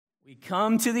We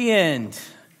come to the end.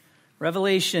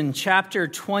 Revelation chapter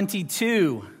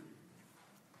 22,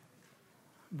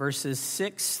 verses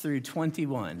 6 through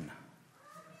 21.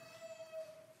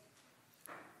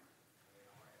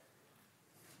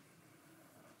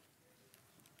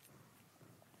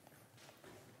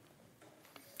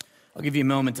 I'll give you a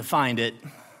moment to find it.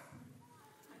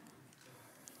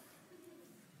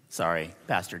 Sorry,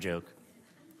 pastor joke.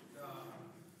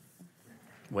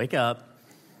 Wake up.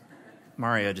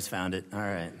 Mario just found it. All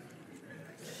right.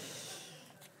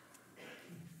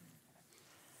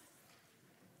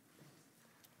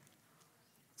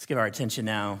 Let's give our attention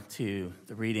now to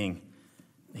the reading,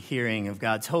 the hearing of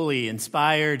God's holy,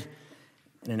 inspired,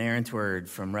 and inerrant word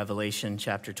from Revelation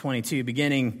chapter 22,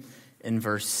 beginning in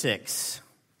verse 6.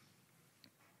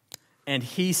 And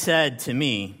he said to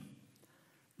me,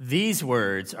 "These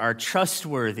words are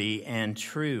trustworthy and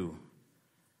true.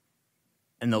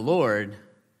 And the Lord,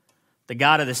 the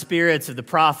God of the spirits of the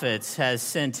prophets, has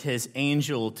sent his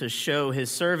angel to show his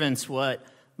servants what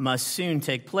must soon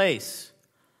take place.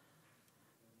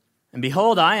 And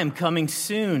behold, I am coming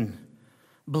soon.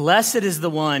 Blessed is the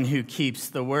one who keeps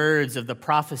the words of the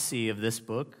prophecy of this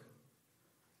book.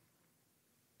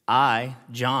 I,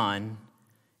 John,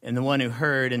 am the one who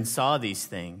heard and saw these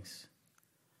things.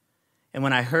 And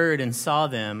when I heard and saw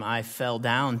them, I fell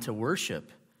down to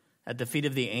worship at the feet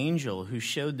of the angel who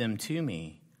showed them to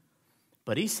me.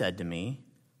 But he said to me,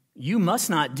 'You must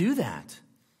not do that.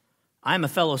 I am a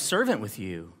fellow servant with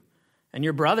you and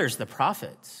your brothers, the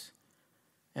prophets,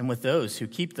 and with those who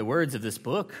keep the words of this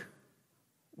book.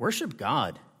 Worship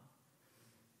God.'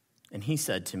 And he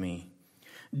said to me,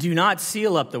 'Do not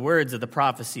seal up the words of the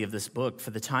prophecy of this book, for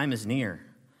the time is near.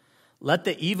 Let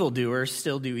the evildoer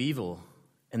still do evil,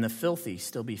 and the filthy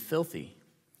still be filthy,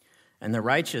 and the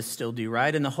righteous still do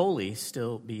right, and the holy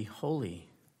still be holy.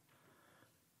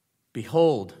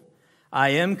 Behold,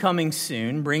 I am coming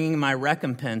soon, bringing my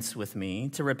recompense with me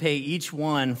to repay each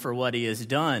one for what he has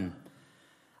done.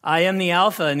 I am the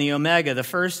Alpha and the Omega, the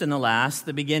first and the last,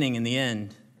 the beginning and the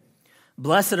end.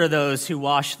 Blessed are those who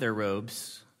wash their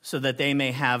robes, so that they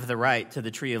may have the right to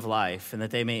the tree of life, and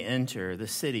that they may enter the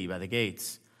city by the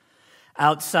gates.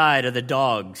 Outside are the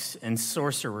dogs and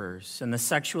sorcerers and the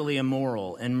sexually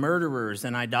immoral and murderers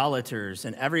and idolaters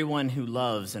and everyone who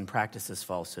loves and practices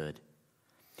falsehood.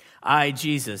 I,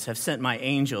 Jesus, have sent my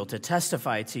angel to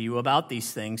testify to you about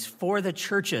these things for the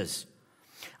churches.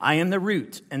 I am the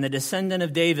root and the descendant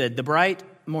of David, the bright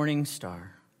morning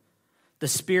star. The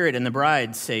Spirit and the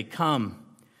bride say, 'Come.'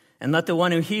 And let the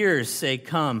one who hears say,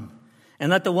 'Come.'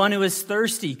 And let the one who is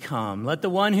thirsty come. Let the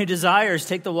one who desires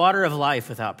take the water of life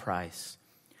without price.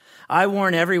 I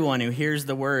warn everyone who hears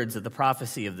the words of the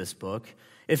prophecy of this book.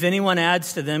 If anyone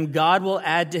adds to them, God will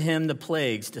add to him the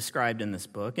plagues described in this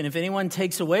book. And if anyone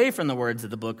takes away from the words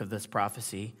of the book of this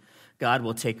prophecy, God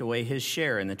will take away his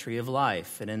share in the tree of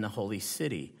life and in the holy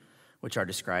city, which are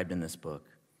described in this book.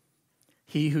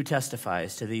 He who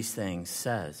testifies to these things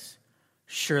says,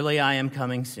 'Surely I am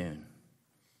coming soon.'"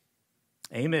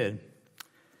 Amen.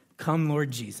 Come,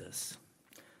 Lord Jesus.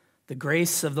 The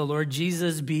grace of the Lord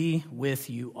Jesus be with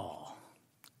you all.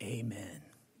 Amen.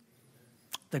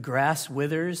 The grass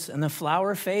withers and the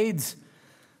flower fades,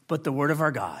 but the word of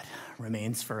our God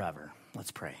remains forever.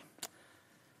 Let's pray.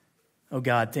 Oh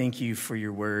God, thank you for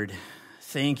your word.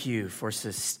 Thank you for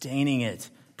sustaining it,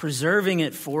 preserving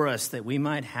it for us that we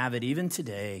might have it even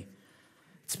today.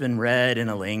 It's been read in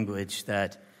a language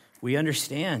that we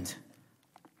understand.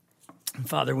 And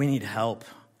Father, we need help.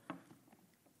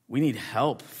 We need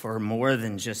help for more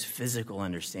than just physical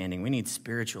understanding. We need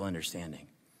spiritual understanding.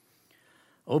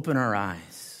 Open our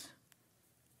eyes.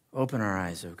 Open our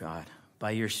eyes, oh God,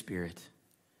 by your Spirit,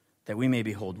 that we may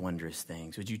behold wondrous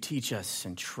things. Would you teach us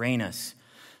and train us,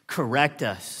 correct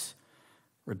us,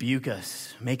 rebuke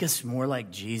us, make us more like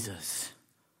Jesus.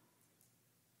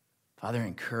 Father,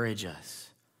 encourage us.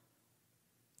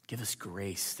 Give us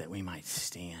grace that we might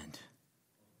stand.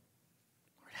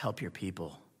 Lord, help your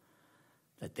people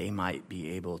that they might be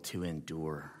able to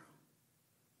endure.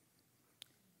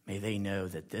 May they know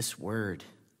that this word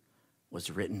was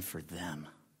written for them.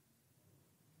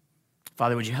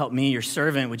 Father, would you help me, your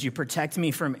servant? Would you protect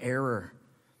me from error?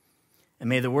 And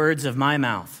may the words of my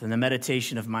mouth and the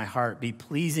meditation of my heart be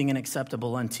pleasing and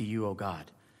acceptable unto you, O God.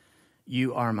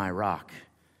 You are my rock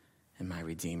and my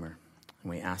redeemer. And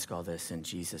we ask all this in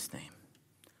Jesus' name.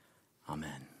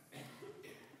 Amen.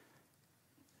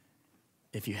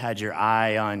 If you had your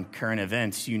eye on current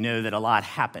events, you know that a lot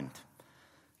happened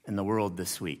in the world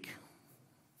this week,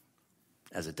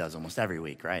 as it does almost every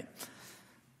week, right?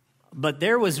 But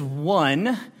there was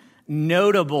one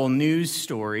notable news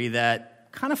story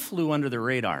that kind of flew under the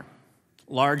radar.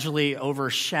 largely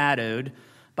overshadowed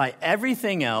by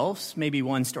everything else, maybe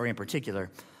one story in particular,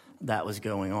 that was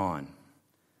going on.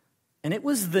 And it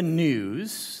was the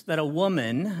news that a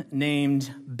woman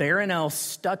named Barronelle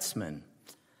Stutzman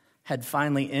had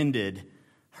finally ended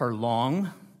her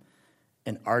long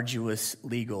and arduous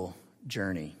legal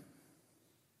journey.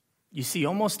 You see,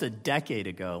 almost a decade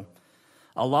ago,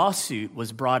 a lawsuit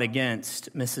was brought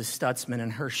against Mrs. Stutzman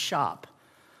and her shop,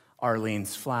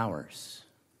 Arlene's Flowers.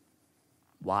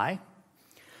 Why?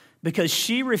 Because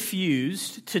she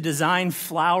refused to design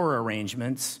flower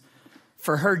arrangements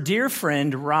for her dear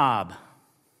friend Rob,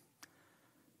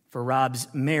 for Rob's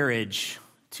marriage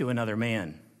to another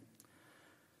man.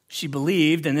 She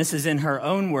believed, and this is in her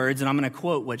own words, and I'm going to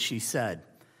quote what she said,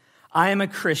 "I am a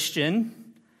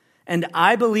Christian, and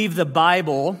I believe the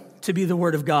Bible to be the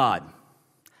Word of God."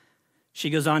 She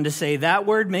goes on to say, "That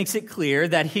word makes it clear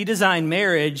that he designed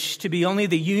marriage to be only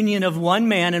the union of one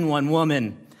man and one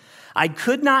woman. I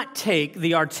could not take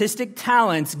the artistic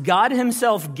talents God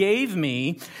himself gave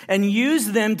me and use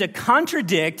them to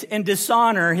contradict and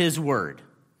dishonor his word."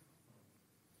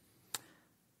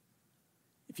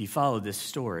 If you follow this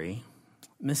story,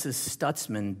 Mrs.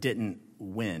 Stutzman didn't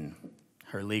win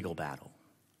her legal battle.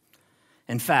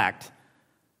 In fact,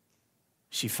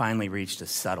 she finally reached a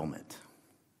settlement.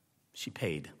 She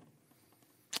paid,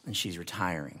 and she's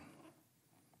retiring.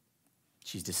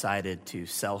 She's decided to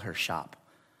sell her shop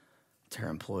to her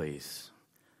employees.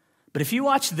 But if you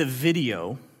watch the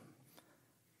video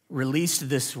released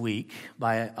this week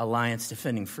by Alliance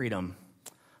Defending Freedom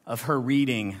of her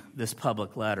reading this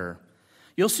public letter,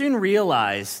 you'll soon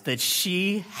realize that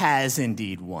she has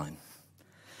indeed won.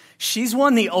 She's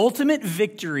won the ultimate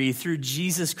victory through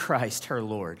Jesus Christ, her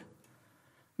Lord.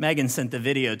 Megan sent the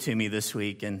video to me this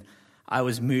week, and I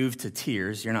was moved to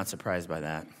tears. You're not surprised by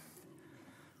that.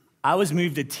 I was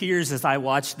moved to tears as I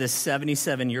watched this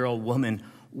 77-year-old woman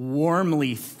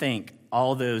warmly thank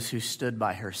all those who stood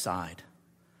by her side,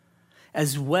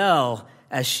 as well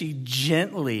as she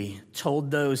gently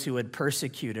told those who had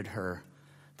persecuted her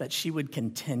that she would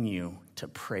continue to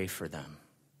pray for them.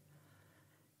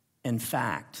 In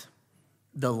fact,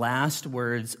 the last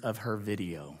words of her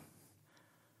video,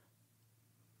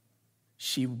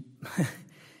 she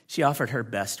offered her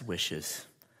best wishes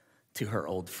to her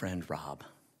old friend Rob,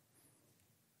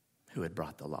 who had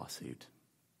brought the lawsuit,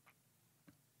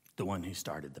 the one who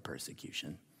started the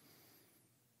persecution,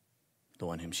 the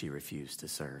one whom she refused to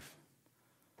serve.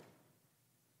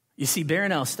 You see,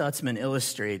 Barronelle Stutzman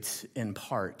illustrates in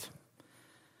part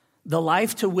the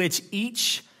life to which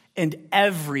each and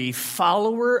every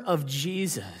follower of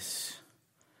Jesus,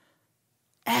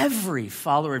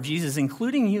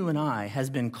 including you and I, has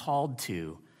been called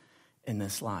to in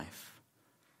this life.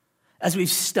 As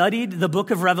we've studied the book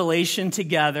of Revelation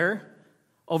together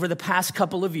over the past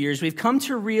couple of years, we've come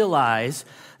to realize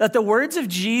that the words of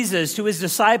Jesus to his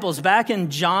disciples back in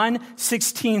John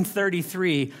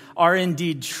 16:33 are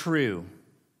indeed true.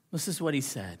 This is what he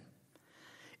said.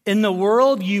 "In the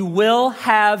world you will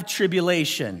have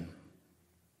tribulation,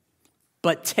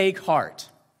 but take heart.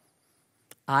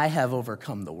 I have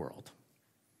overcome the world."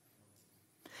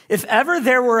 If ever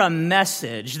there were a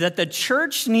message that the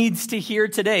church needs to hear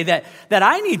today, that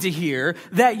I need to hear,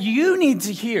 that you need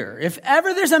to hear, if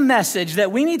ever there's a message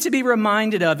that we need to be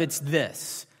reminded of, it's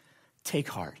this: take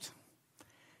heart.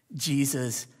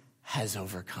 Jesus has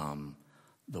overcome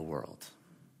the world.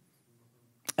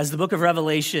 As the book of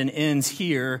Revelation ends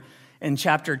here in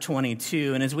chapter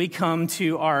 22, and as we come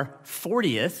to our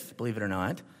 40th, believe it or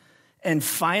not, and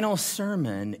final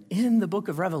sermon in the book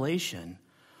of Revelation,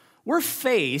 we're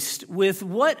faced with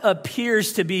what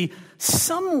appears to be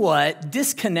somewhat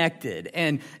disconnected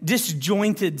and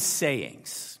disjointed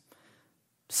sayings.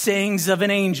 Sayings of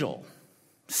an angel,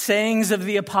 sayings of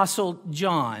the Apostle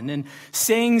John, and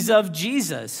sayings of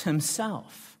Jesus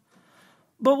himself.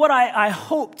 But what I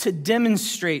hope to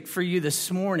demonstrate for you this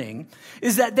morning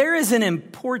is that there is an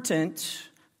important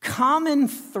common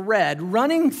thread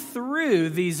running through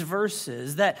these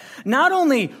verses that not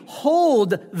only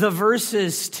hold the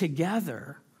verses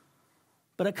together,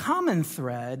 but a common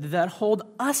thread that hold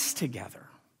us together.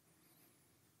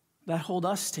 That hold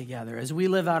us together as we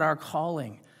live out our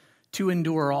calling to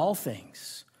endure all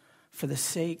things for the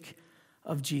sake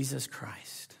of Jesus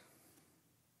Christ.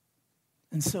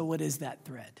 And so what is that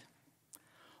thread?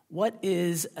 What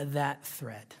is that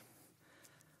thread?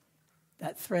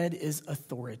 That thread is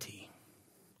authority.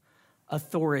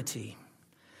 Authority.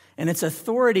 And it's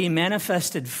authority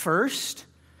manifested first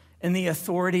in the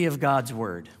authority of God's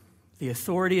word. The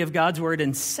authority of God's word,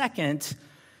 and second,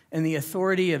 in the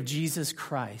authority of Jesus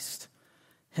Christ,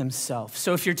 himself.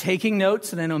 So if you're taking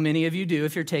notes, and I know many of you do,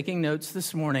 if you're taking notes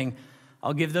this morning,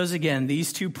 I'll give those again.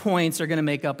 These 2 points are going to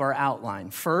make up our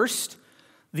outline. First,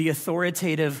 the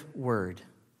authoritative word.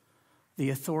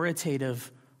 The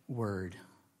authoritative word.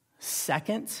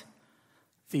 Second,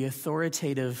 the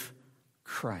authoritative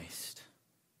Christ.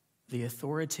 The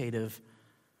authoritative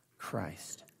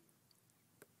Christ.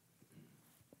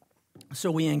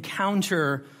 So we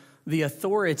encounter the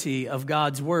authority of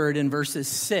God's word in verses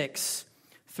 6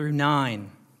 through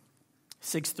 9.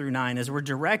 6 through 9, as we're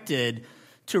directed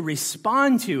to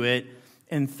respond to it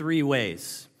in 3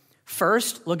 ways.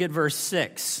 First, look at verse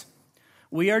 6.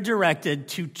 We are directed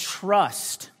to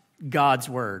trust God's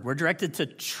word. We're directed to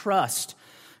trust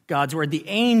God's word. The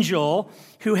angel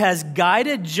who has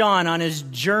guided John on his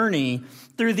journey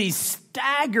through these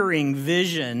staggering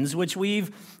visions, which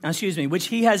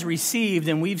he has received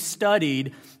and we've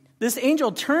studied, this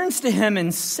angel turns to him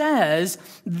and says,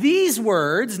 these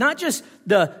words, not just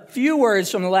the few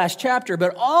words from the last chapter,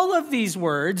 but all of these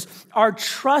words are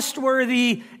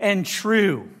trustworthy and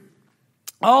true.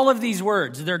 All of these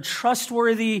words, they're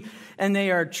trustworthy and they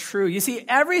are true. You see,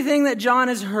 everything that John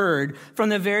has heard from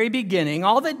the very beginning,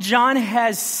 all that John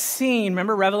has seen,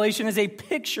 remember Revelation is a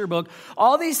picture book,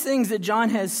 all these things that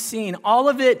John has seen, all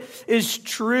of it is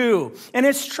true and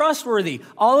it's trustworthy.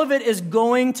 All of it is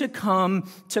going to come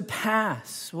to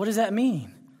pass. What does that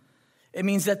mean? It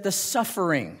means that the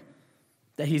suffering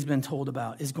that he's been told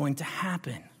about is going to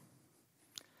happen.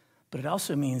 But it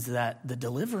also means that the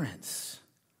deliverance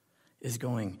is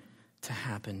going to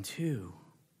happen too.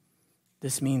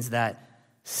 This means that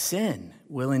sin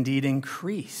will indeed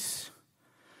increase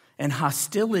and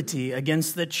hostility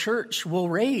against the church will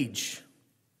rage.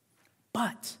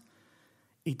 But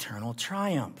eternal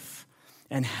triumph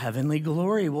and heavenly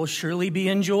glory will surely be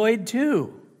enjoyed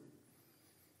too.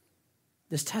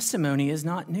 This testimony is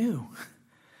not new.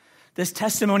 This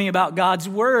testimony about God's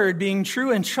word being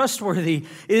true and trustworthy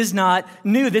is not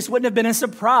new. This wouldn't have been a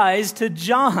surprise to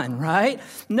John, right?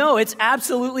 No, it's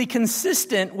absolutely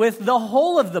consistent with the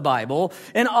whole of the Bible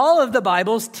and all of the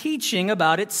Bible's teaching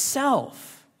about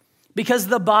itself. Because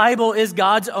the Bible is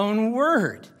God's own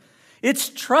word. It's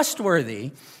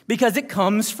trustworthy because it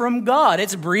comes from God.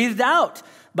 It's breathed out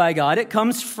by God. It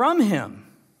comes from Him.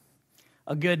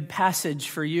 A good passage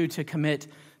for you to commit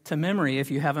to memory,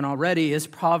 if you haven't already, is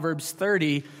Proverbs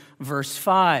 30, verse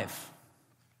 5.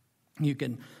 You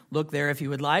can look there if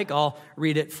you would like. I'll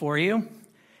read it for you.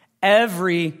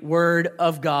 Every word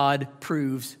of God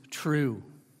proves true.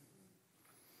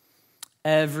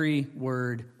 Every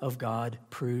word of God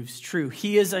proves true.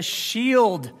 He is a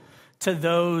shield to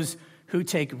those who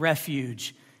take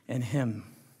refuge in Him.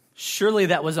 Surely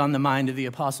that was on the mind of the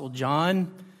Apostle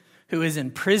John, who is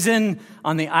in prison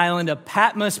on the island of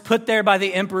Patmos, put there by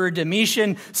the Emperor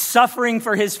Domitian, suffering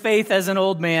for his faith as an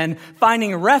old man,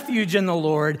 finding refuge in the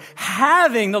Lord,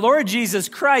 having the Lord Jesus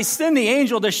Christ send the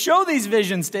angel to show these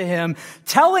visions to him,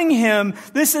 telling him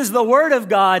this is the word of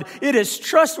God, it is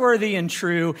trustworthy and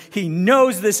true. He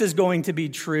knows this is going to be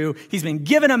true. He's been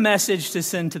given a message to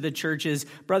send to the churches.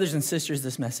 Brothers and sisters,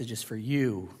 this message is for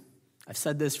you. I've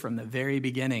said this from the very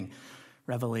beginning.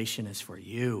 Revelation is for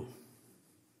you.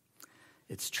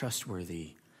 It's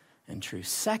trustworthy and true.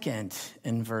 Second,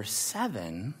 in verse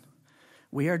 7,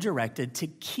 we are directed to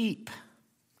keep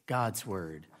God's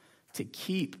word. To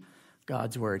keep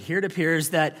God's word. Here it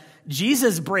appears that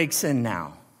Jesus breaks in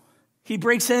now. He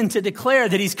breaks in to declare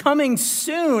that he's coming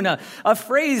soon, a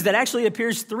phrase that actually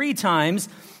appears 3 times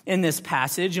in this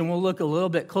passage, and we'll look a little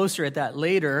bit closer at that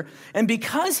later. And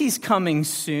because he's coming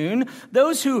soon,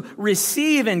 those who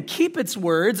receive and keep its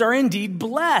words are indeed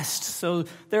blessed. So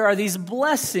there are these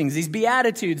blessings, these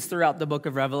beatitudes throughout the book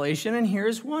of Revelation, and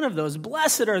here's one of those.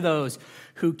 Blessed are those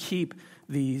who keep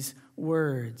these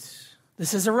words.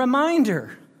 This is a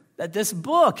reminder that this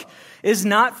book is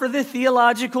not for the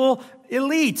theological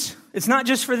elite. It's not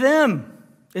just for them.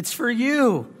 It's for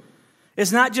you.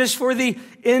 It's not just for the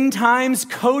end times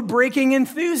code-breaking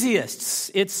enthusiasts.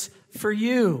 It's for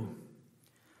you.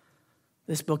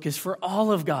 This book is for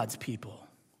all of God's people,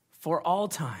 for all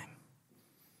time.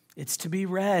 It's to be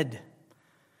read.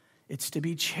 It's to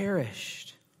be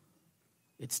cherished.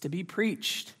 It's to be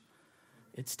preached.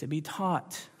 It's to be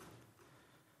taught.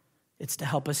 It's to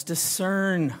help us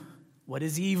discern what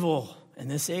is evil in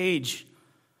this age.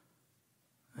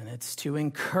 And it's to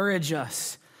encourage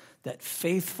us that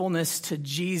faithfulness to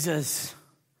Jesus,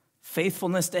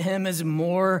 faithfulness to Him is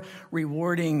more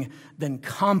rewarding than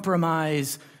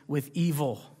compromise with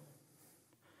evil.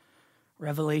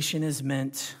 Revelation is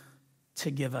meant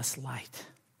to give us light.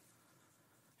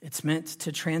 It's meant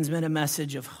to transmit a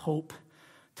message of hope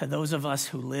to those of us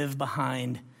who live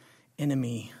behind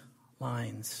enemy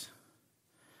lines.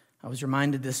 I was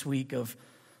reminded this week of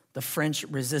the French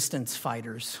resistance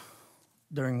fighters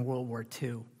during World War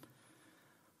II.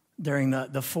 During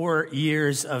the 4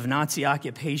 years of Nazi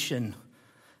occupation,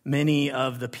 many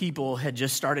of the people had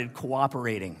just started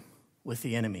cooperating with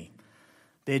the enemy.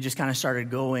 They had just kind of started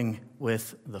going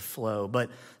with the flow. But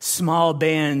small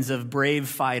bands of brave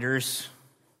fighters,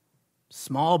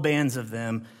 small bands of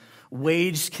them,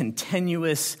 waged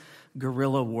continuous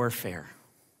guerrilla warfare.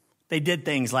 They did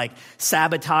things like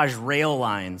sabotage rail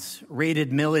lines,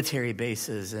 raided military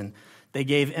bases, and they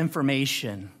gave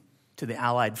information to the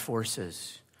Allied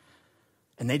forces.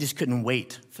 And they just couldn't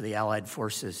wait for the Allied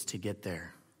forces to get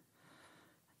there.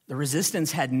 The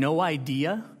resistance had no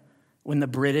idea when the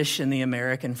British and the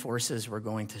American forces were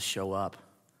going to show up.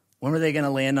 When were they going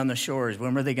to land on the shores?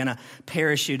 When were they going to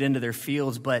parachute into their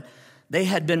fields? But they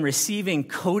had been receiving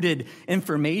coded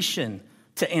information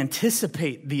to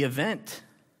anticipate the event.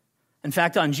 In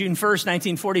fact, on June 1st,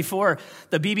 1944,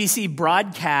 the BBC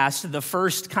broadcast the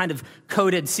first kind of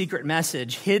coded secret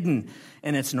message hidden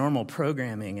in its normal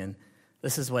programming. And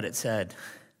this is what it said: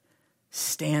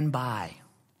 "Stand by,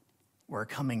 we're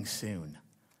coming soon."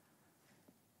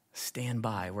 Stand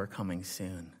by, we're coming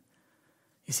soon.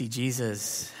 You see,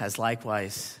 Jesus has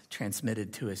likewise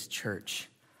transmitted to his church,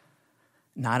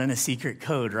 not in a secret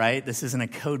code, right? This isn't a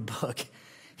code book.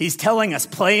 He's telling us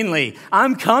plainly,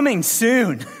 I'm coming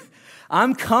soon.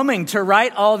 I'm coming to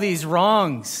right all these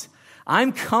wrongs.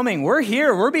 I'm coming. We're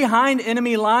here. We're behind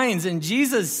enemy lines. And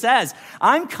Jesus says,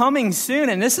 I'm coming soon.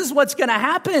 And this is what's going to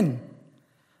happen.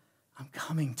 I'm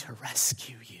coming to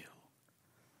rescue you.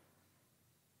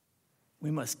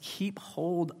 We must keep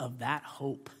hold of that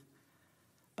hope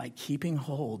by keeping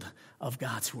hold of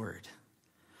God's word.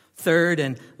 Third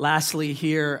and lastly,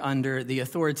 here under the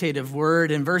authoritative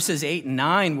word, in verses 8 and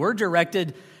 9, we're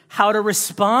directed how to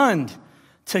respond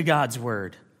to God's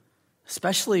word,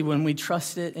 especially when we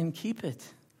trust it and keep it.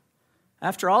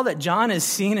 After all that John has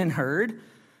seen and heard,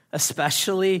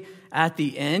 especially at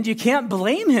the end, you can't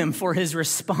blame him for his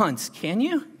response, can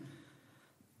you?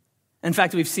 In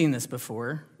fact, we've seen this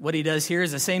before. What he does here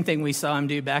is the same thing we saw him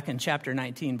do back in chapter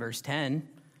 19, verse 10.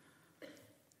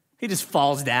 He just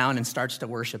falls down and starts to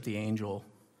worship the angel.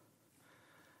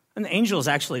 And the angel is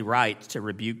actually right to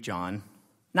rebuke John,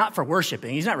 not for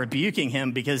worshiping. He's not rebuking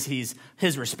him because his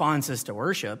response is to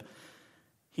worship.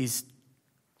 He's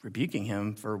rebuking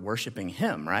him for worshiping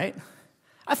him, right?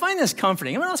 I find this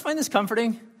comforting. Anyone else find this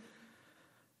comforting?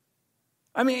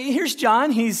 I mean, here's John.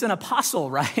 He's an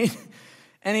apostle, right?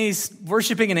 And he's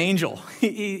worshiping an angel.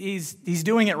 He's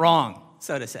doing it wrong,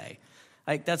 so to say.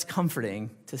 Like, that's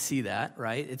comforting to see that,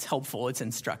 right? It's helpful. It's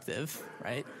instructive,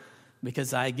 right?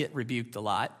 Because I get rebuked a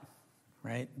lot,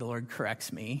 right? The Lord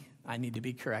corrects me. I need to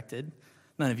be corrected.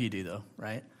 None of you do, though,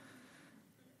 right?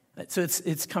 So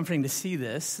it's comforting to see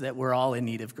this, that we're all in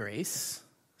need of grace.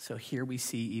 So here we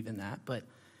see even that. But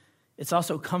it's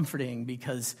also comforting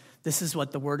because this is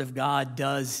what the Word of God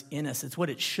does in us. It's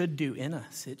what it should do in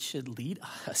us. It should lead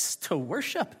us to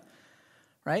worship,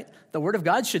 right? The Word of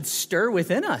God should stir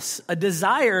within us a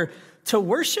desire to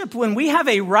worship. When we have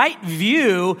a right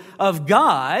view of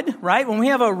God, right? When we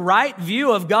have a right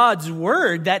view of God's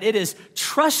word, that it is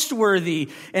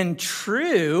trustworthy and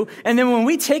true. And then when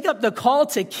we take up the call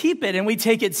to keep it and we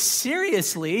take it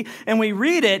seriously and we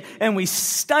read it and we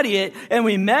study it and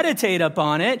we meditate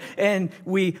upon it and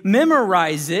we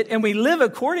memorize it and we live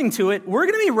according to it, we're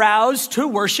going to be roused to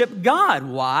worship God.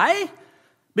 Why?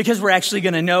 Because we're actually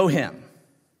going to know him.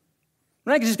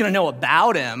 We're not just going to know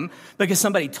about him because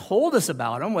somebody told us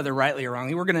about him, whether rightly or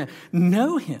wrongly. We're going to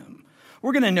know him.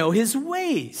 We're going to know his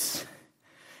ways.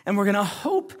 And we're going to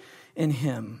hope in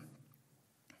him.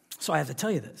 So I have to tell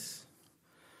you this.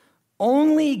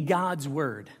 Only God's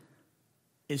word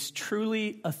is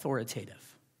truly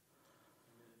authoritative.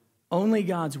 Only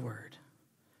God's word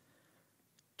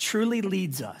truly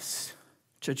leads us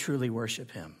to truly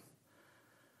worship him.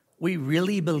 We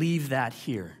really believe that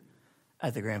here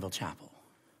at the Granville Chapel.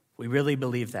 We really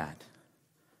believe that.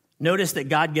 Notice that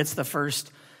God gets the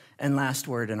first and last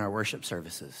word in our worship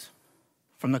services.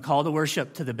 From the call to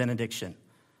worship to the benediction.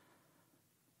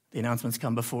 The announcements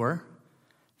come before.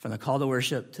 From the call to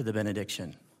worship to the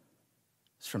benediction.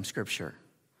 It's from Scripture.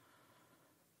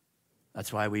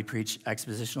 That's why we preach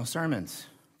expositional sermons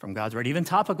from God's Word. Even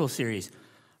topical series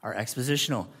are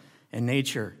expositional in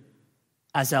nature.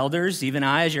 As elders, even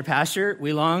I, as your pastor,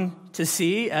 we long to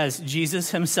see, as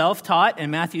Jesus himself taught in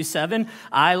Matthew 7,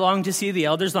 I long to see, the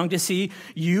elders long to see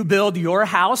you build your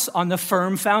house on the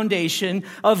firm foundation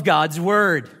of God's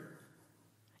word.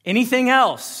 Anything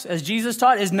else, as Jesus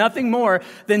taught, is nothing more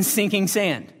than sinking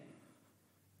sand.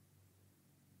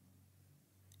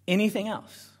 Anything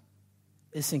else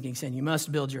is sinking sand. You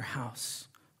must build your house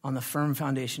on the firm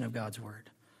foundation of God's word.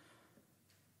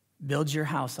 Build your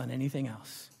house on anything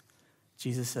else.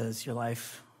 Jesus says your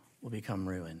life will become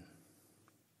ruin.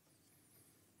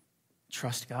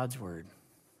 Trust God's word.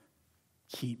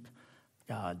 Keep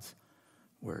God's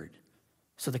word.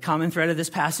 So the common thread of this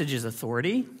passage is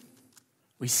authority.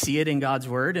 We see it in God's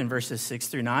word in verses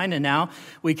 6-9, and now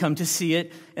we come to see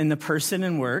it in the person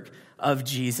and work of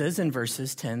Jesus in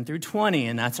verses 10-20,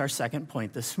 and that's our second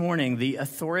point this morning, the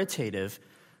authoritative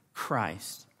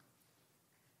Christ.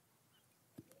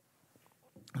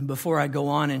 Before I go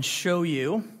on and show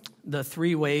you the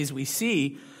three ways we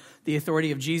see the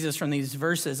authority of Jesus from these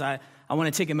verses, I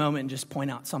want to take a moment and just point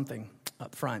out something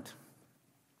up front.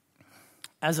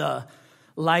 As a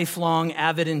lifelong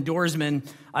avid indoorsman,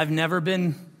 I've never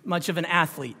been much of an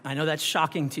athlete. I know that's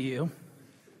shocking to you.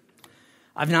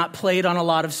 I've not played on a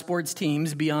lot of sports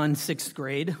teams beyond 6th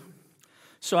grade.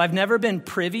 So I've never been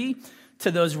privy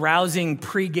to those rousing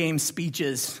pregame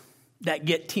speeches that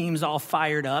get teams all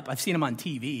fired up. I've seen them on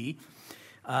TV.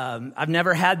 I've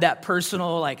never had that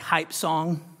personal hype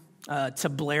song to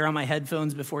blare on my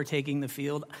headphones before taking the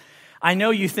field. I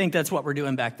know you think that's what we're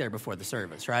doing back there before the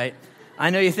service, right? I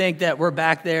know you think that we're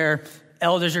back there,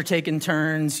 elders are taking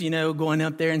turns, going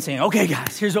up there and saying, okay,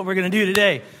 guys, here's what we're going to do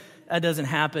today. That doesn't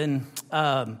happen.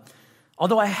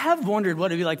 Although I have wondered what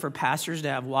it'd be like for pastors to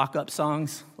have walk-up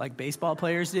songs like baseball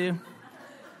players do.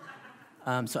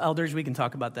 So elders, we can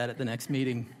talk about that at the next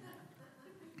meeting.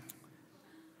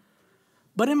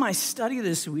 But in my study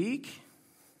this week,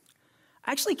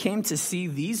 I actually came to see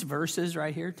these verses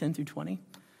right here, 10-20,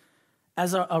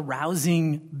 as a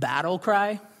rousing battle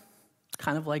cry,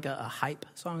 kind of like a hype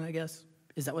song, I guess.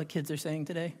 Is that what kids are saying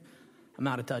today? I'm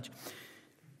out of touch.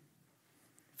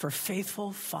 For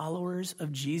faithful followers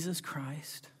of Jesus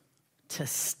Christ to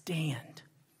stand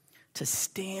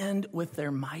with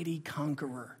their mighty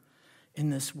conqueror in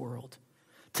this world,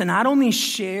 to not only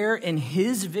share in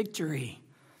his victory,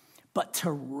 but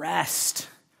to rest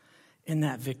in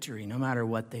that victory no matter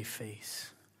what they face.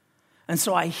 And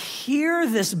so I hear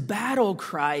this battle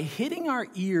cry hitting our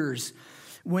ears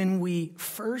when we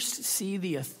first see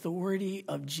the authority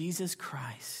of Jesus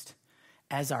Christ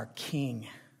as our King.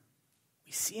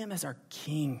 We see him as our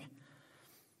King.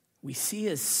 We see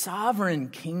his sovereign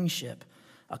kingship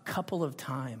a couple of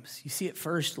times. You see it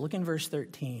first, look in verse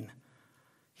 13.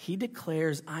 He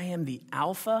declares, I am the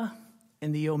Alpha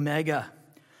and the Omega,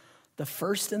 the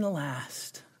first and the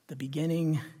last, the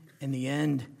beginning and the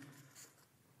end.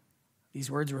 These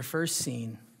words were first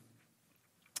seen.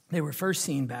 They were first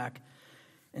seen back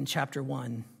in chapter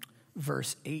 1,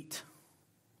 verse 8.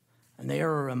 And they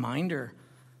are a reminder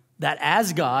that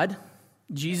as God,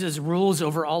 Jesus rules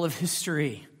over all of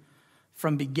history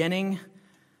from beginning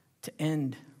to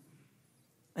end.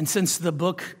 And since the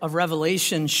book of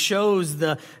Revelation shows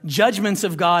the judgments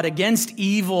of God against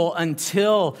evil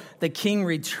until the king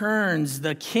returns,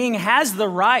 the king has the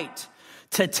right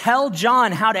to tell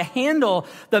John how to handle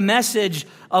the message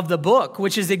of the book,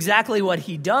 which is exactly what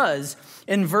he does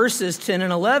in verses 10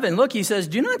 and 11. Look, he says,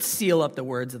 do not seal up the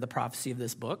words of the prophecy of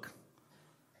this book,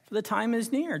 for the time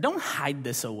is near. Don't hide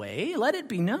this away. Let it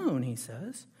be known, he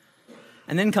says.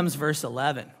 And then comes verse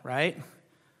 11, right?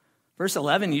 Verse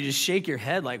 11, you just shake your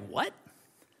head like, what?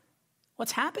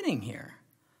 What's happening here?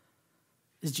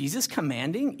 Is Jesus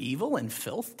commanding evil and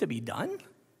filth to be done?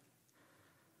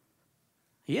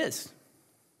 He is.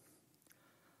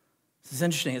 This is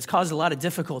interesting. It's caused a lot of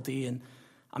difficulty, and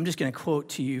I'm just going to quote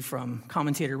to you from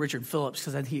commentator Richard Phillips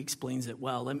because I think he explains it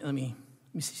well. Let me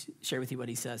share with you what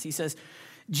he says. He says,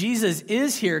 Jesus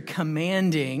is here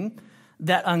commanding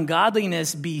that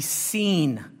ungodliness be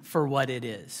seen for what it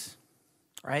is,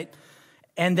 right?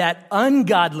 And that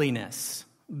ungodliness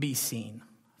be seen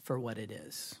for what it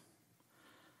is.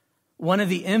 One of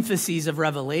the emphases of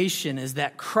Revelation is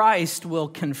that Christ will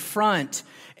confront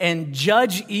and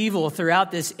judge evil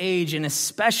throughout this age, and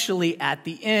especially at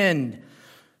the end.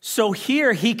 So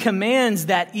here he commands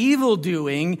that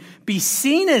evildoing be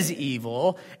seen as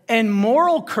evil and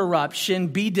moral corruption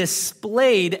be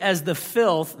displayed as the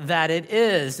filth that it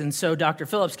is. And so Dr.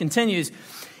 Phillips continues,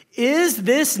 is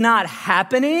this not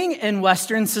happening in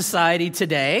Western society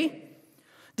today?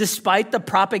 Despite the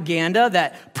propaganda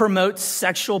that promotes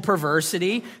sexual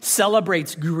perversity,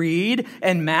 celebrates greed,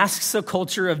 and masks a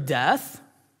culture of death?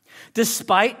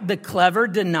 Despite the clever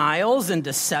denials and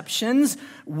deceptions,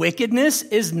 wickedness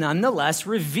is nonetheless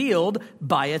revealed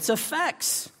by its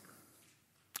effects.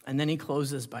 And then he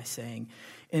closes by saying,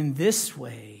 in this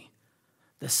way,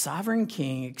 the sovereign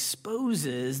king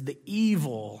exposes the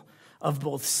evil of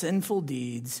both sinful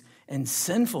deeds and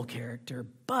sinful character,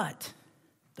 but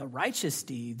the righteous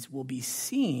deeds will be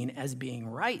seen as being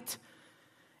right,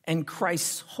 and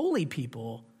Christ's holy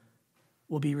people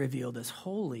will be revealed as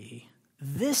holy.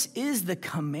 This is the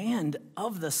command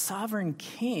of the sovereign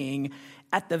king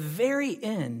at the very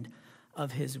end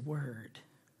of his word.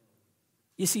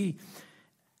 You see,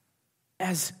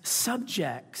 as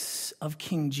subjects of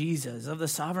King Jesus, of the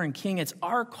sovereign king, it's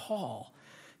our call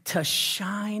to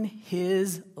shine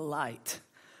his light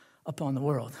upon the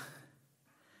world.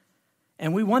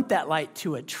 And we want that light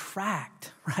to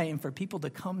attract, right, and for people to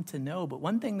come to know. But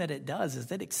one thing that it does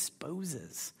is it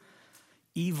exposes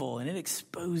evil and it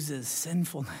exposes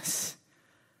sinfulness,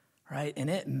 right? And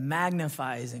it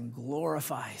magnifies and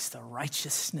glorifies the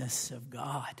righteousness of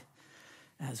God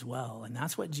as well. And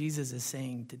that's what Jesus is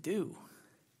saying to do,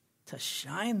 to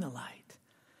shine the light.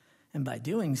 And by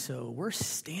doing so, we're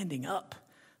standing up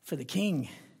for the king,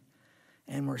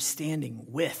 and we're standing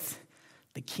with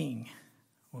the king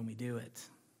when we do it.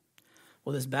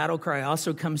 Well, this battle cry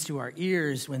also comes to our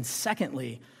ears when,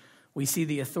 secondly, we see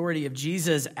the authority of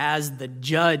Jesus as the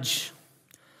judge.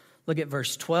 Look at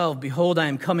verse 12. Behold, I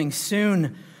am coming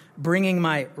soon, bringing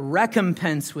my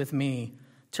recompense with me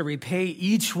to repay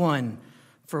each one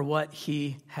for what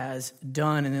he has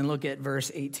done. And then look at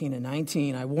verse 18 and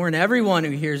 19. I warn everyone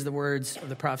who hears the words of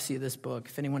the prophecy of this book.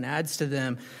 If anyone adds to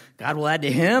them, God will add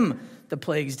to him the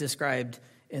plagues described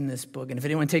in this book. And if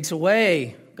anyone takes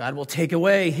away, God will take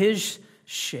away his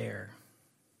share.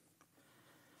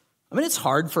 I mean, it's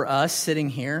hard for us sitting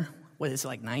here, what is it,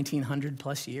 like 1900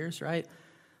 plus years, right?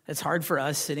 It's hard for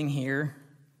us sitting here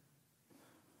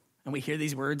and we hear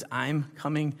these words, I'm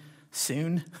coming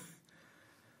soon.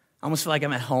 I almost feel like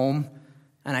I'm at home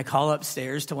and I call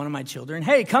upstairs to one of my children,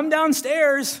 hey, come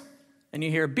downstairs. And you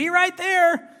hear, be right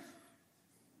there.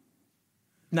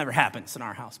 Never happens in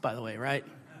our house, by the way, right?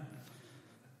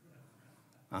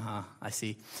 I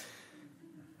see.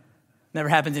 Never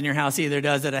happens in your house either,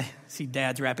 does it? I see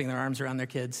dads wrapping their arms around their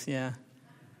kids, yeah.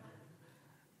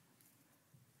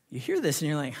 You hear this and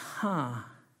you're like,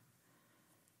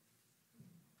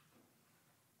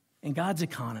 In God's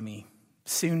economy,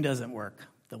 soon doesn't work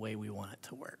the way we want it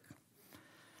to work.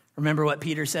 Remember what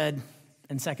Peter said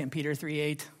in 2 Peter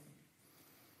 3:8?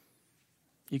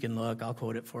 You can look, I'll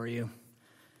quote it for you.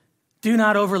 Do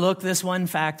not overlook this one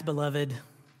fact, beloved,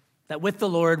 that with the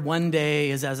Lord 1 day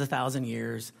is as 1,000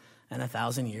 years, and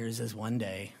 1,000 years is 1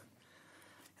 day.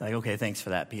 You're like, okay, thanks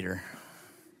for that, Peter.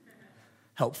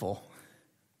 Helpful.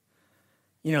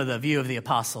 You know, the view of the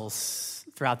apostles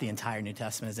throughout the entire New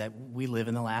Testament is that we live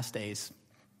in the last days.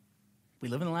 We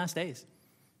live in the last days.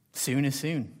 Soon is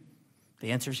soon.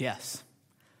 The answer is yes.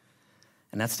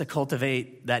 And that's to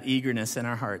cultivate that eagerness in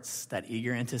our hearts, that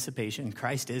eager anticipation.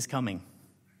 Christ is coming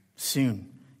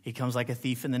soon. He comes like a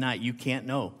thief in the night. You can't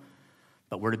know,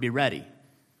 but we're to be ready,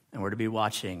 and we're to be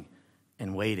watching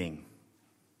and waiting.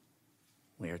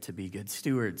 We are to be good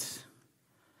stewards.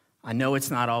 I know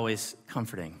it's not always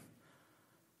comforting,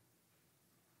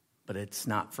 but it's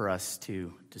not for us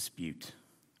to dispute.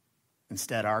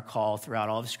 Instead, our call throughout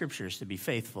all of Scripture is to be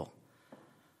faithful.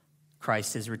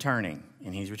 Christ is returning,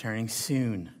 and he's returning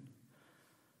soon.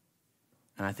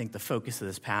 And I think the focus of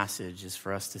this passage is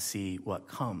for us to see what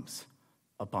comes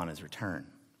upon his return.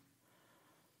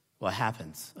 What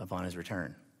happens upon his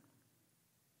return?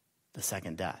 The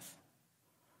second death.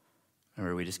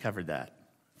 Remember, we just covered that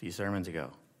a few sermons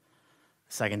ago.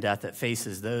 The second death that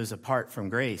faces those apart from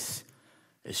grace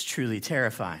is truly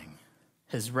terrifying.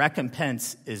 His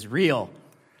recompense is real.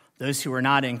 Those who are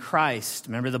not in Christ,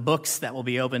 remember the books that will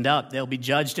be opened up, they'll be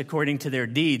judged according to their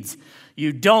deeds.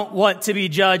 You don't want to be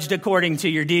judged according to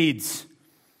your deeds.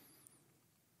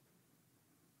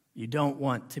 You don't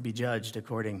want to be judged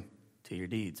according to your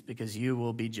deeds because you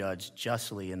will be judged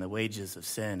justly, and the wages of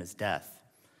sin is death.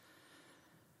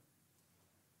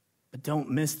 But don't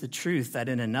miss the truth that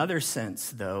in another sense,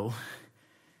 though,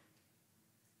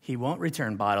 he won't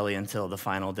return bodily until the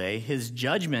final day. His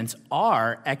judgments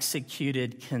are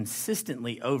executed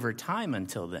consistently over time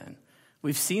until then.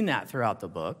 We've seen that throughout the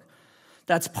book.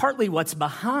 That's partly what's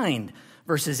behind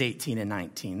verses 18 and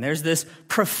 19. There's this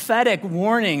prophetic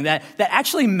warning that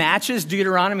actually matches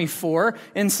Deuteronomy 4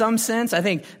 in some sense. I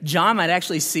think John might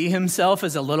actually see himself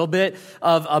as a little bit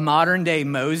of a modern day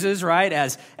Moses, right?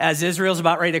 As Israel's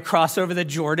about ready to cross over the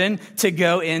Jordan to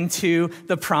go into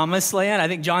the promised land. I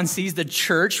think John sees the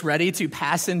church ready to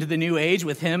pass into the new age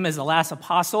with him as the last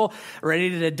apostle, ready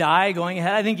to die, going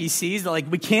ahead. I think he sees that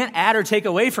we can't add or take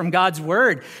away from God's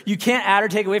word. You can't add or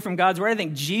take away from God's word. I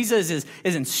think Jesus is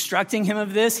instructing him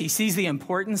of this. He sees the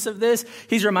importance of this.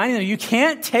 He's reminding them, you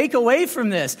can't take away from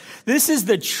this. This is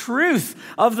the truth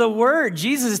of the word.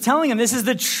 Jesus is telling him this is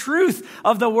the truth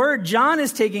of the word. John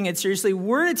is taking it seriously.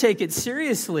 We're to take it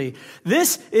seriously.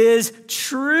 This is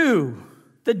true.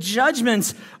 The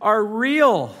judgments are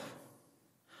real.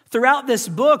 Throughout this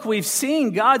book, we've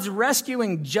seen God's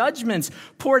rescuing judgments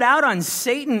poured out on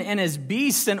Satan and his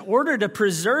beasts in order to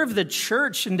preserve the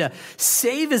church and to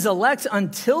save his elect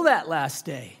until that last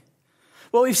day.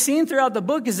 What we've seen throughout the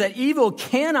book is that evil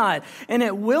cannot and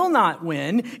it will not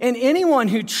win, and anyone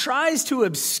who tries to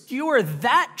obscure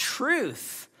that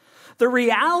truth, the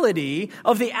reality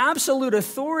of the absolute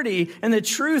authority and the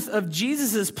truth of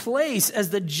Jesus' place as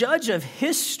the judge of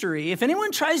history, if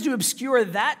anyone tries to obscure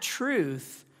that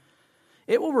truth,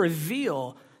 it will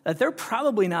reveal that they're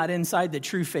probably not inside the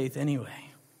true faith anyway.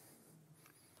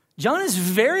 John is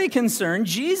very concerned,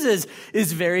 Jesus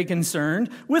is very concerned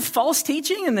with false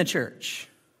teaching in the church.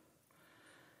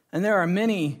 And there are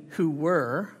many who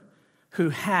were,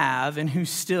 who have, and who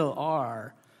still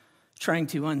are trying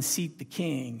to unseat the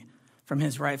king from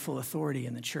his rightful authority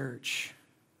in the church.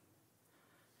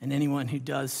 And anyone who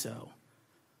does so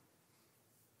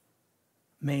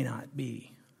may not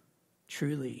be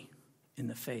truly in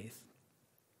the faith.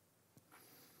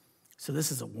 So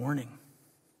this is a warning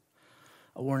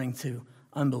to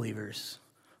unbelievers,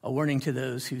 a warning to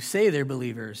those who say they're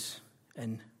believers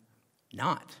and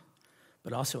not,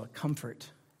 but also a comfort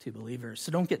to believers.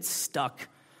 So don't get stuck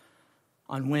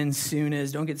on when soon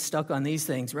is. Don't get stuck on these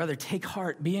things. Rather, take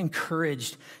heart, be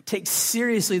encouraged. Take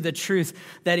seriously the truth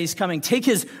that he's coming. Take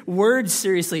his word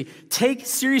seriously. Take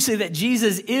seriously that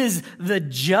Jesus is the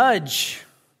judge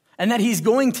and that he's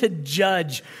going to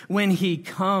judge when he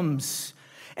comes.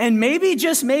 And maybe,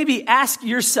 just maybe, ask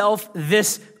yourself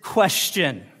this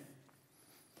question.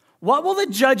 What will the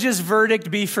judge's verdict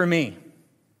be for me?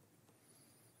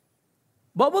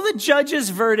 What will the judge's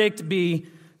verdict be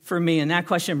for me? And that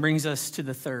question brings us to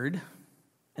the third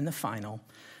and the final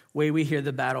way we hear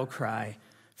the battle cry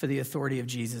for the authority of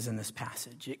Jesus in this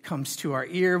passage. It comes to our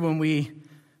ear when we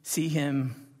see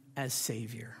him as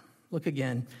Savior. Look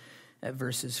again at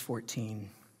verses 14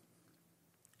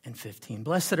 and 15.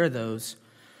 Blessed are those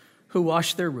who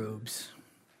wash their robes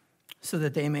so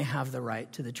that they may have the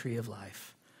right to the tree of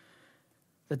life,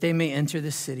 that they may enter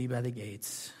the city by the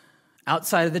gates,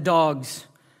 outside of the dogs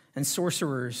and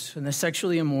sorcerers and the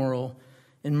sexually immoral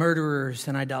and murderers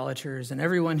and idolaters and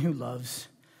everyone who loves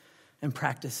and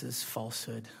practices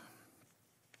falsehood.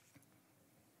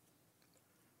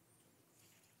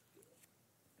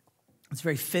 It's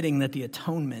very fitting that the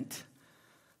atonement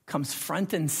comes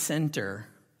front and center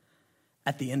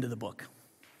at the end of the book.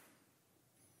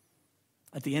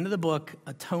 At the end of the book,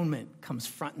 atonement comes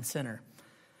front and center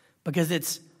because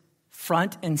it's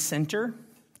front and center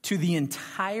to the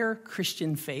entire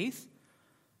Christian faith.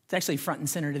 It's actually front and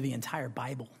center to the entire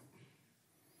Bible.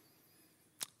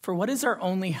 For what is our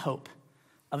only hope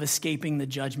of escaping the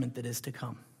judgment that is to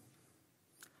come?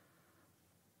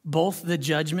 Both the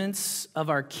judgments of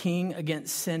our King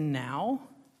against sin now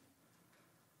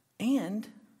and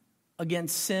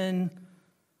against sin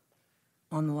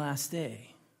on the last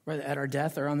day, whether at our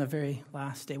death or on the very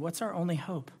last day. What's our only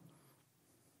hope?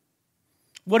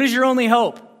 What is your only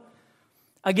hope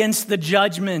against the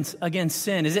judgment against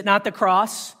sin? Is it not the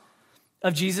cross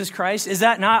of Jesus Christ? Is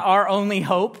that not our only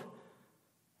hope?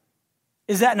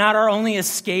 Is that not our only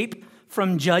escape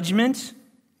from judgment?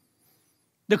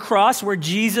 The cross where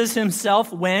Jesus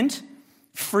himself went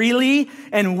freely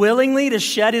and willingly to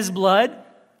shed his blood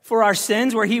for our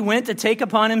sins, where he went to take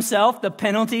upon himself the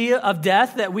penalty of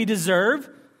death that we deserve,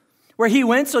 where he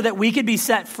went so that we could be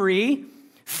set free,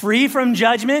 free from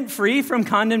judgment, free from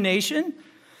condemnation,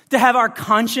 to have our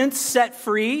conscience set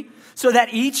free so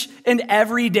that each and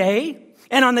every day,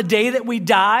 and on the day that we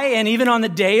die, and even on the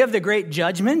day of the great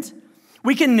judgment,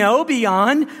 we can know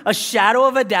beyond a shadow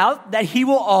of a doubt that he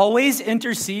will always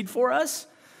intercede for us.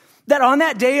 That on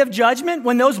that day of judgment,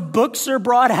 when those books are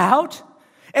brought out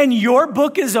and your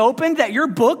book is opened, that your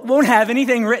book won't have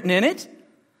anything written in it.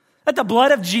 That the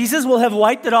blood of Jesus will have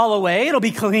wiped it all away. It'll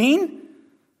be clean.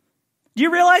 Do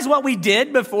you realize what we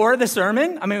did before the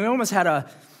sermon? I mean, we almost had a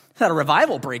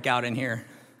revival breakout in here.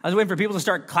 I was waiting for people to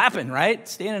start clapping, right?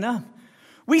 Standing up.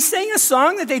 We sang a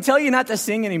song that they tell you not to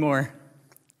sing anymore.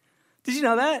 Did you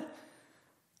know that?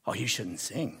 Oh, you shouldn't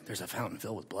sing. There's a fountain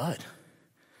filled with blood.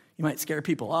 You might scare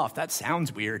people off. That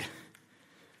sounds weird.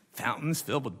 Fountains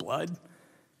filled with blood.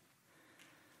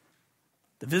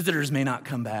 The visitors may not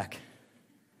come back.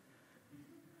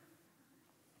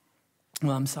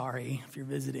 Well, I'm sorry if you're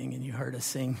visiting and you heard us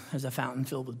sing, there's a fountain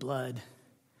filled with blood.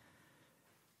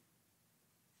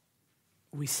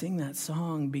 we sing that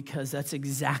song because that's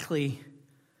exactly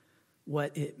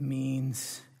what it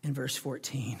means in verse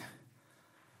 14.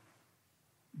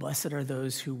 Blessed are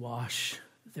those who wash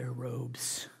their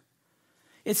robes.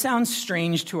 It sounds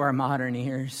strange to our modern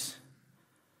ears,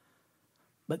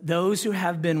 but those who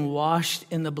have been washed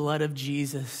in the blood of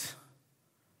Jesus,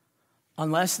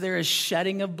 unless there is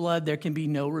shedding of blood, there can be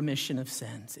no remission of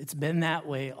sins. It's been that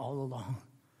way all along.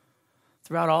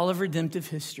 Throughout all of redemptive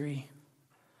history,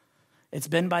 it's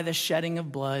been by the shedding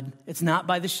of blood. It's not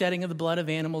by the shedding of the blood of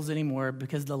animals anymore,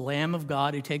 because the Lamb of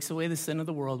God who takes away the sin of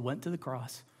the world went to the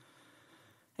cross.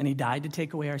 And he died to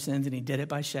take away our sins, and he did it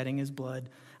by shedding his blood.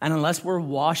 And unless we're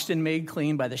washed and made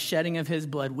clean by the shedding of his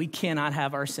blood, we cannot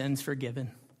have our sins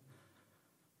forgiven.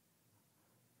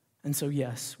 And so,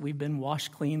 yes, we've been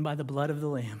washed clean by the blood of the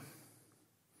Lamb.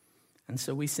 And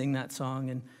so we sing that song,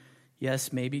 and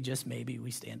yes, maybe, just maybe,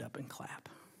 we stand up and clap.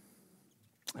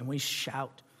 And we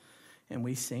shout, and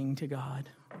we sing to God.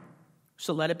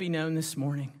 So let it be known this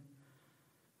morning.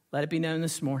 Let it be known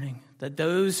this morning that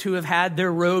those who have had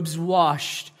their robes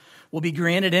washed will be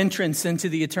granted entrance into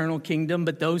the eternal kingdom,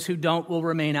 but those who don't will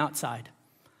remain outside.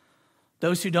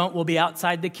 Those who don't will be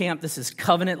outside the camp. This is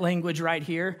covenant language right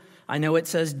here. I know it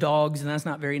says dogs, and that's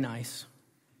not very nice.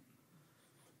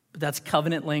 But that's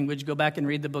covenant language. Go back and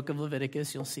read the book of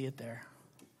Leviticus. You'll see it there.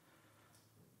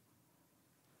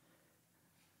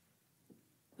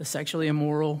 The sexually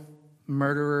immoral,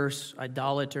 murderers,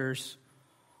 idolaters,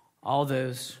 all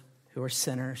those who are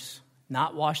sinners,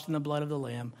 not washed in the blood of the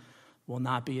Lamb, will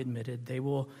not be admitted. They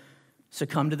will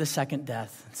succumb to the second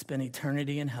death and spend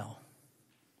eternity in hell.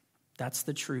 That's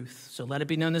the truth. So let it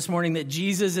be known this morning that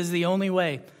Jesus is the only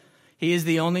way. He is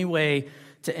the only way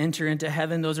to enter into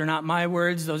heaven. Those are not my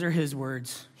words. Those are his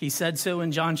words. He said so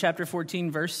in John chapter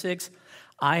 14, verse 6.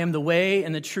 I am the way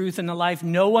and the truth and the life.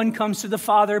 No one comes to the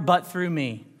Father but through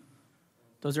me.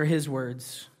 Those are his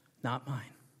words, not mine.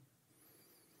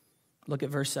 Look at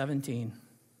verse 17.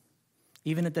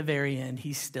 Even at the very end,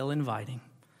 he's still inviting.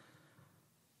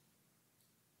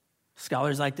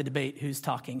 Scholars like to debate who's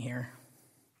talking here.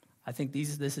 I think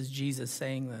this is Jesus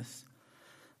saying this.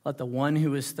 Let the one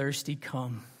who is thirsty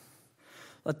come.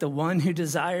 Let the one who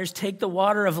desires take the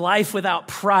water of life without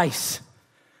price.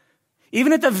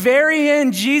 Even at the very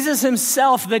end, Jesus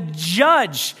himself, the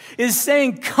judge, is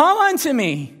saying, come unto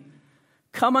me.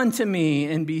 Come unto me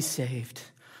and be saved.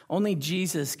 Only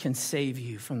Jesus can save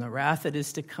you from the wrath that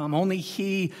is to come. Only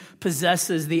he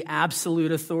possesses the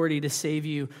absolute authority to save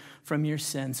you from your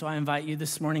sin. So I invite you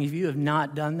this morning, if you have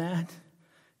not done that,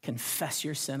 confess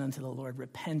your sin unto the Lord.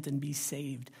 Repent and be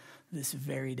saved this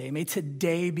very day. May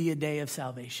today be a day of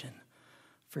salvation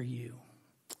for you.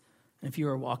 And if you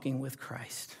are walking with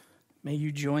Christ, may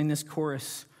you join this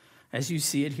chorus as you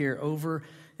see it here over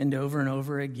and over and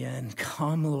over again.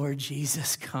 Come, Lord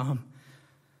Jesus, come.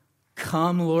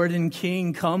 Come, Lord and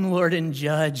King. Come, Lord and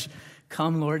Judge.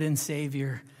 Come, Lord and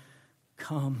Savior.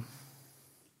 Come.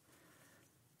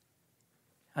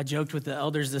 I joked with the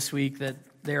elders this week that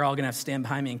they're all going to have to stand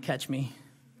behind me and catch me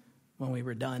when we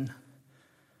were done.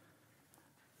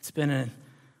 It's been an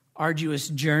arduous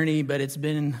journey, but it's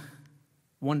been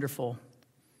wonderful.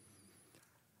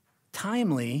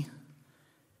 Timely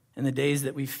in the days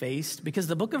that we faced, because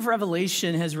the book of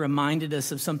Revelation has reminded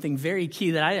us of something very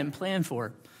key that I didn't plan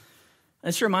for.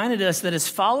 It's reminded us that as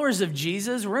followers of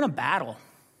Jesus, we're in a battle.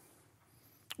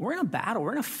 We're in a battle.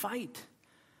 We're in a fight.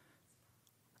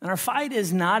 And our fight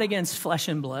is not against flesh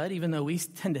and blood, even though we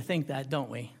tend to think that, don't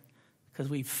we? Because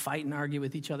we fight and argue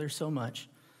with each other so much.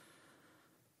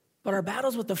 But our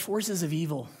battle's with the forces of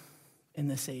evil in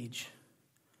this age.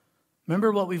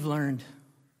 Remember what we've learned.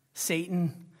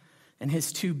 Satan and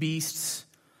his two beasts,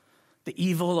 the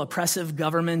evil, oppressive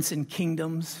governments and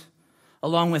kingdoms,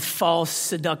 along with false,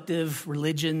 seductive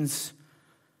religions.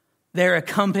 They're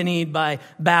accompanied by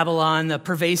Babylon, the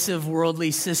pervasive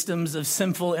worldly systems of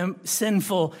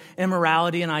sinful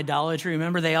immorality and idolatry.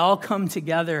 Remember, they all come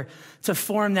together to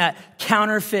form that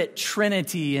counterfeit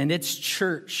trinity and its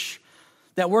church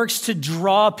that works to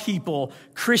draw people,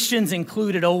 Christians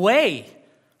included, away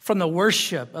from the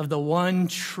worship of the one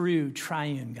true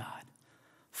triune God,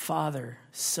 Father,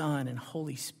 Son, and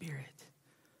Holy Spirit.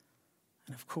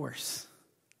 And of course,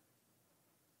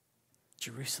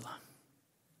 Jerusalem,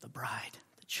 the bride,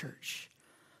 the church.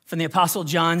 From the Apostle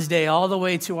John's day all the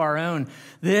way to our own,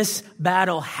 this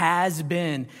battle has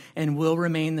been and will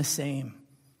remain the same.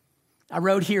 I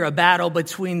wrote here a battle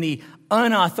between the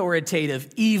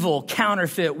unauthoritative, evil,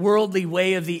 counterfeit, worldly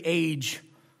way of the age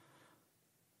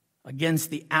against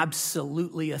the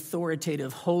absolutely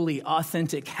authoritative, holy,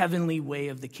 authentic, heavenly way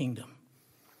of the kingdom.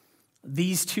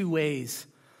 These two ways,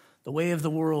 The way of the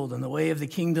world and the way of the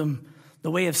kingdom,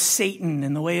 the way of Satan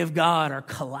and the way of God are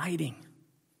colliding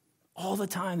all the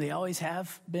time. They always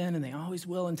have been and they always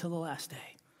will until the last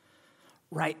day,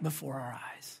 right before our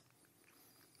eyes.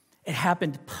 It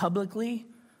happened publicly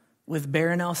with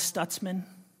Barronelle Stutzman,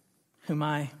 whom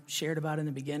I shared about in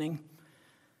the beginning.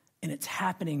 And it's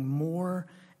happening more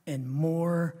and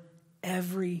more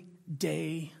every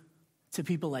day to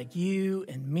people like you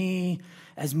and me,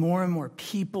 as more and more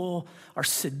people are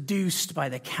seduced by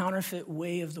the counterfeit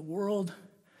way of the world,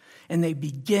 and they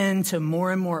begin to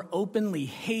more and more openly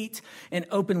hate and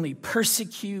openly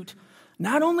persecute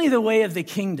not only the way of the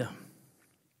kingdom,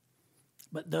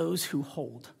 but those who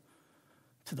hold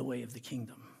to the way of the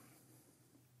kingdom.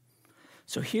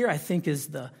 So here, I think, is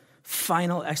the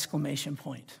final exclamation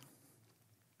point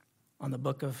on the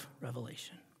book of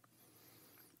Revelation.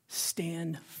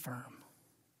 Stand firm.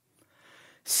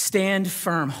 Stand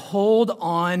firm. Hold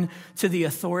on to the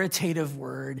authoritative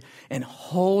word and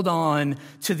hold on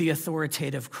to the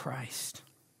authoritative Christ.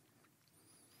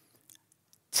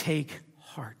 Take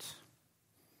heart.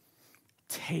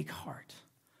 Take heart.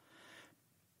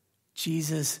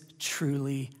 Jesus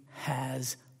truly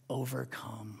has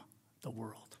overcome the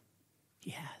world.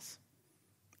 He has.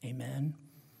 Amen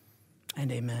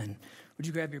and amen. Would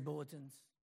you grab your bulletins?